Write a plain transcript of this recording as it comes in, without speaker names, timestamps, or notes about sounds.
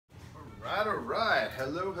Alright.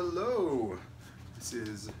 Hello, hello. This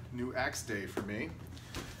is new axe day for me.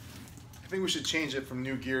 I think we should change it from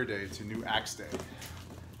new gear day to new axe day.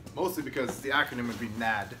 Mostly because the acronym would be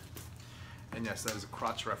NAD. And yes, that is a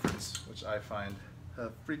crotch reference, which I find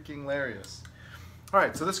freaking hilarious.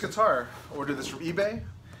 Alright, so this guitar, I ordered this from eBay.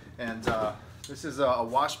 And this is a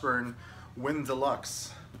Washburn Windlx,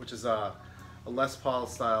 which is a Les Paul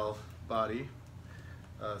style body.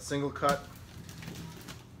 Single cut.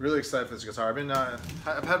 Really excited for this guitar.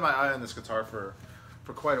 I've had my eye on this guitar for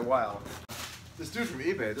quite a while. This dude from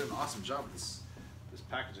eBay did an awesome job with this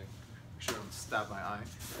packaging. Make sure I don't stab my eye.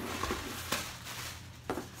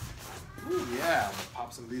 Ooh, yeah, I'm gonna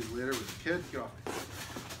pop some of these later with the kid. Get off me.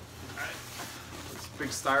 Alright. This big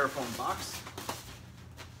styrofoam box.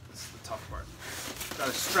 This is the tough part.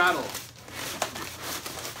 Gotta straddle.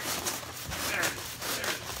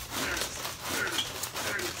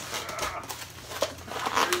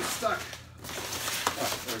 Stuck. Oh,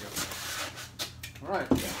 there we go. All right,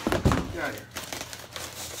 get out of here.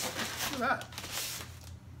 Look at that.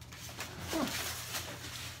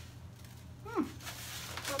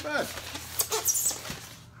 Not bad.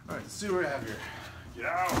 All right, let's see what we have here. Get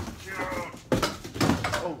out, get out.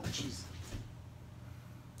 Oh, jeez.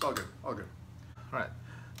 It's all good, all good. All right,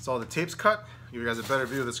 so all the tape's cut. Give you guys a better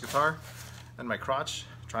view of this guitar and my crotch.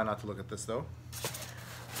 Try not to look at this though.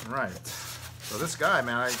 All right. So this guy,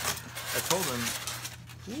 man, I told him,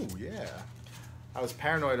 ooh, yeah. I was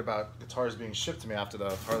paranoid about guitars being shipped to me after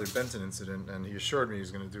the Harley Benton incident, and he assured me he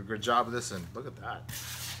was going to do a good job of this, and look at that.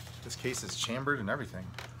 This case is chambered and everything.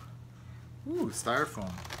 Ooh,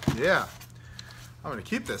 styrofoam. Yeah. I'm going to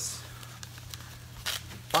keep this.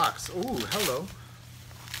 Box. Ooh, hello.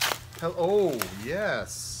 Oh,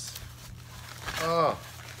 yes. Oh.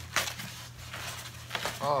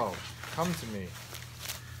 Oh, come to me.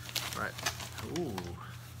 All right. Ooh.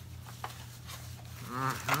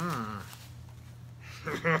 Mm-hmm.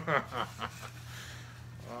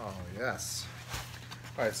 Oh, yes.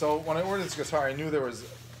 All right, so when I ordered this guitar, I knew there was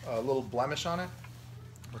a little blemish on it,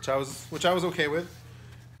 which I was okay with.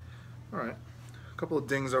 All right, a couple of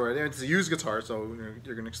dings already. It's a used guitar, so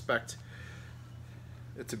you're gonna expect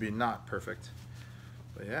it to be not perfect.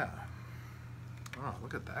 But yeah. Oh,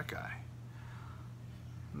 look at that guy.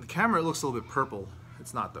 In the camera, it looks a little bit purple.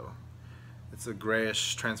 It's not though. It's a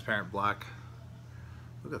grayish, transparent black.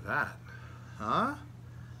 Look at that. Huh?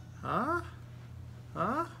 Huh?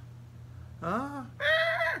 Huh? Huh?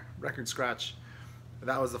 Record scratch.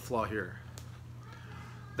 That was the flaw here.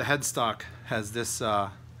 The headstock has this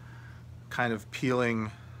kind of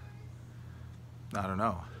peeling, I don't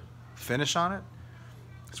know, finish on it.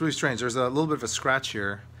 It's really strange. There's a little bit of a scratch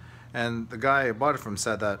here, and the guy I bought it from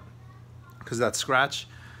said that because of that scratch,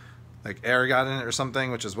 like air got in it or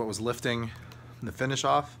something, which is what was lifting the finish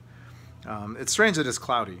off. It's strange that it's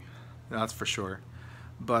cloudy, that's for sure.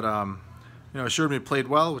 But assured me it played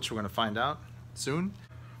well, which we're going to find out soon.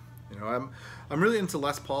 I'm really into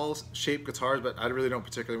Les Paul shaped guitars, but I really don't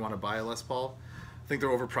particularly want to buy a Les Paul. I think they're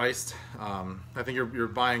overpriced. I think you're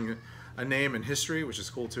buying a name and history, which is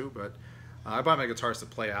cool too. But I buy my guitars to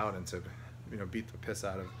play out and to beat the piss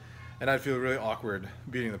out of. And I'd feel really awkward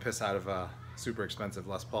beating the piss out of a super expensive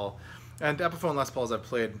Les Paul. And Epiphone Les Pauls I've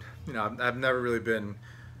played, I've never really been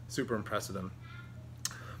super impressed with them.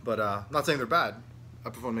 But not saying they're bad.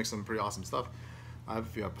 Epiphone makes some pretty awesome stuff. I have a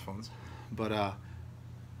few Epiphones. But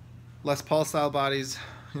Les Paul style bodies,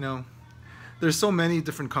 there's so many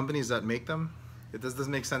different companies that make them. It doesn't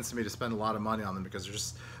make sense to me to spend a lot of money on them because there's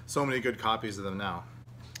just so many good copies of them now.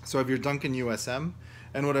 So I have your Duncan USM,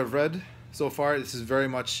 and what I've read so far, this is very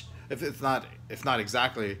much, if not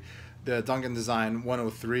exactly, the Duncan Design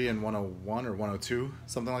 103 and 101 or 102,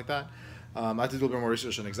 something like that. I have to do a little bit more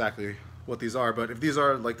research on exactly what these are, but if these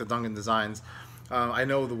are like the Duncan Designs, I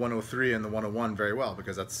know the 103 and the 101 very well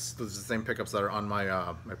because those are the same pickups that are on my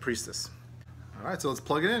my Priestess. All right, so let's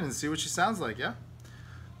plug it in and see what she sounds like. Yeah,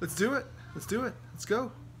 let's do it. Let's do it. Let's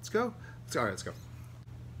go. Let's go. All right, let's go.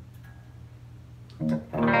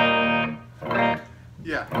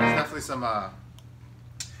 Yeah, there's definitely some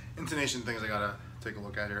intonation things I gotta take a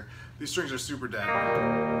look at here. These strings are super dead.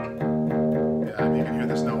 Yeah, I mean, you can hear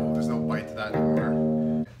there's no bite to that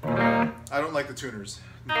anymore. I don't like the tuners.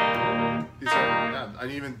 These are, yeah, I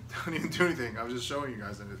didn't even do anything. I was just showing you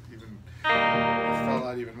guys, and it fell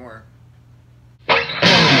out even more.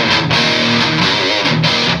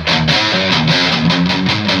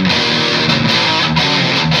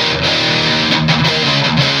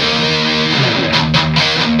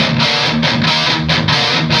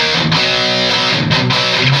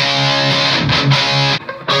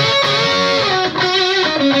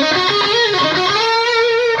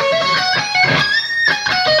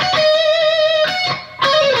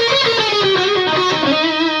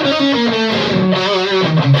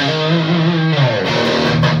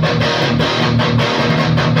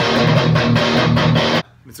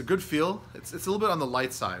 good feel. It's a little bit on the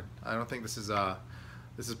light side. I don't think this is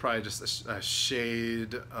probably just a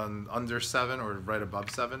shade under 7 or right above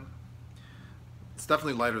 7. It's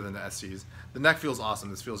definitely lighter than the SCs. The neck feels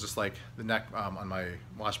awesome. This feels just like the neck on my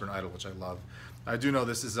Washburn Idol, which I love. I do know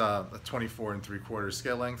this is a 24 3/4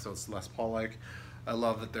 scale length, so it's Les Paul-like. I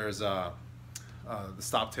love that there's the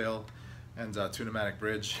stop tail and two-pneumatic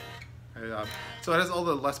bridge. So it has all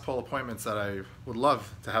the Les Paul appointments that I would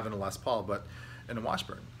love to have in a Les Paul, but in a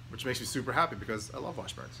Washburn, which makes me super happy because I love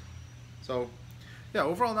Washburns. So yeah,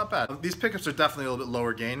 overall not bad. These pickups are definitely a little bit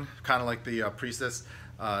lower gain, kind of like the Priestess.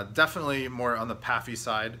 Definitely more on the paffy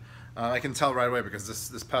side. I can tell right away because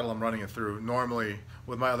this pedal I'm running it through. Normally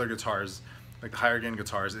with my other guitars, like the higher gain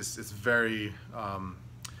guitars, it's very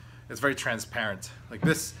transparent. Like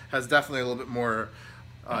this has definitely a little bit more.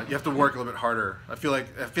 You have to work a little bit harder. I feel like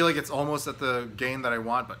it's almost at the gain that I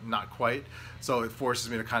want, but not quite. So it forces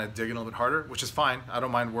me to kind of dig in a little bit harder, which is fine. I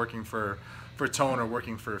don't mind working for tone or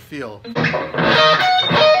working for feel.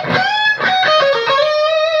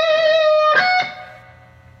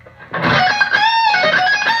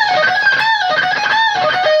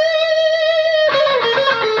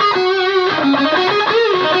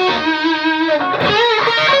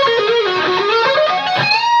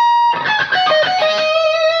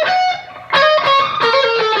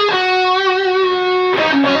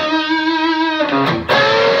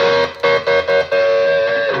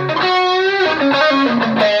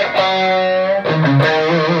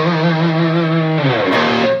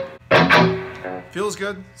 Feels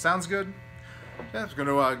good, sounds good. Yeah, I'm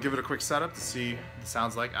gonna give it a quick setup to see what it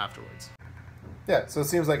sounds like afterwards. Yeah, so it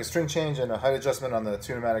seems like a string change and a height adjustment on the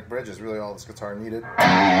two-pneumatic bridge is really all this guitar needed.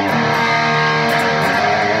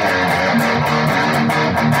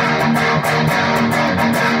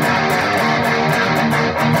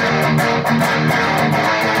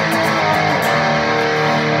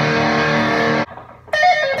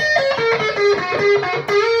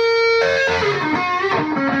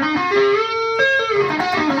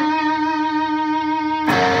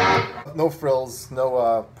 No frills,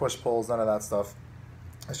 no push-pulls, none of that stuff.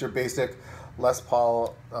 It's your basic Les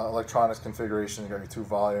Paul electronics configuration. You got your 2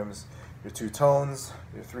 volumes, your 2 tones,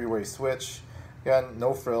 your 3-way switch. Again,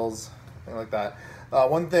 no frills, anything like that.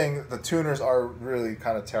 One thing, the tuners are really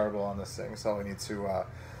kind of terrible on this thing, so we need to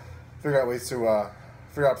figure out ways to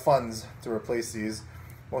figure out funds to replace these.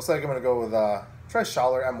 Most likely I'm going to go with try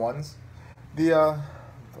Schaller M1s. The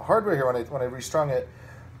hardware here, when I restrung it,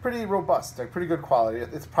 pretty robust, like pretty good quality.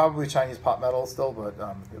 It's probably Chinese pot metal still, but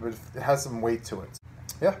it has some weight to it.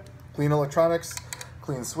 Yeah, clean electronics,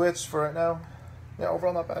 clean switch for right now. Yeah,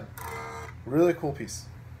 overall not bad. Really cool piece.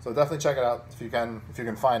 So definitely check it out if you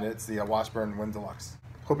can find it. It's the Washburn Windlx.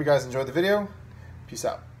 Hope you guys enjoyed the video. Peace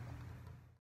out.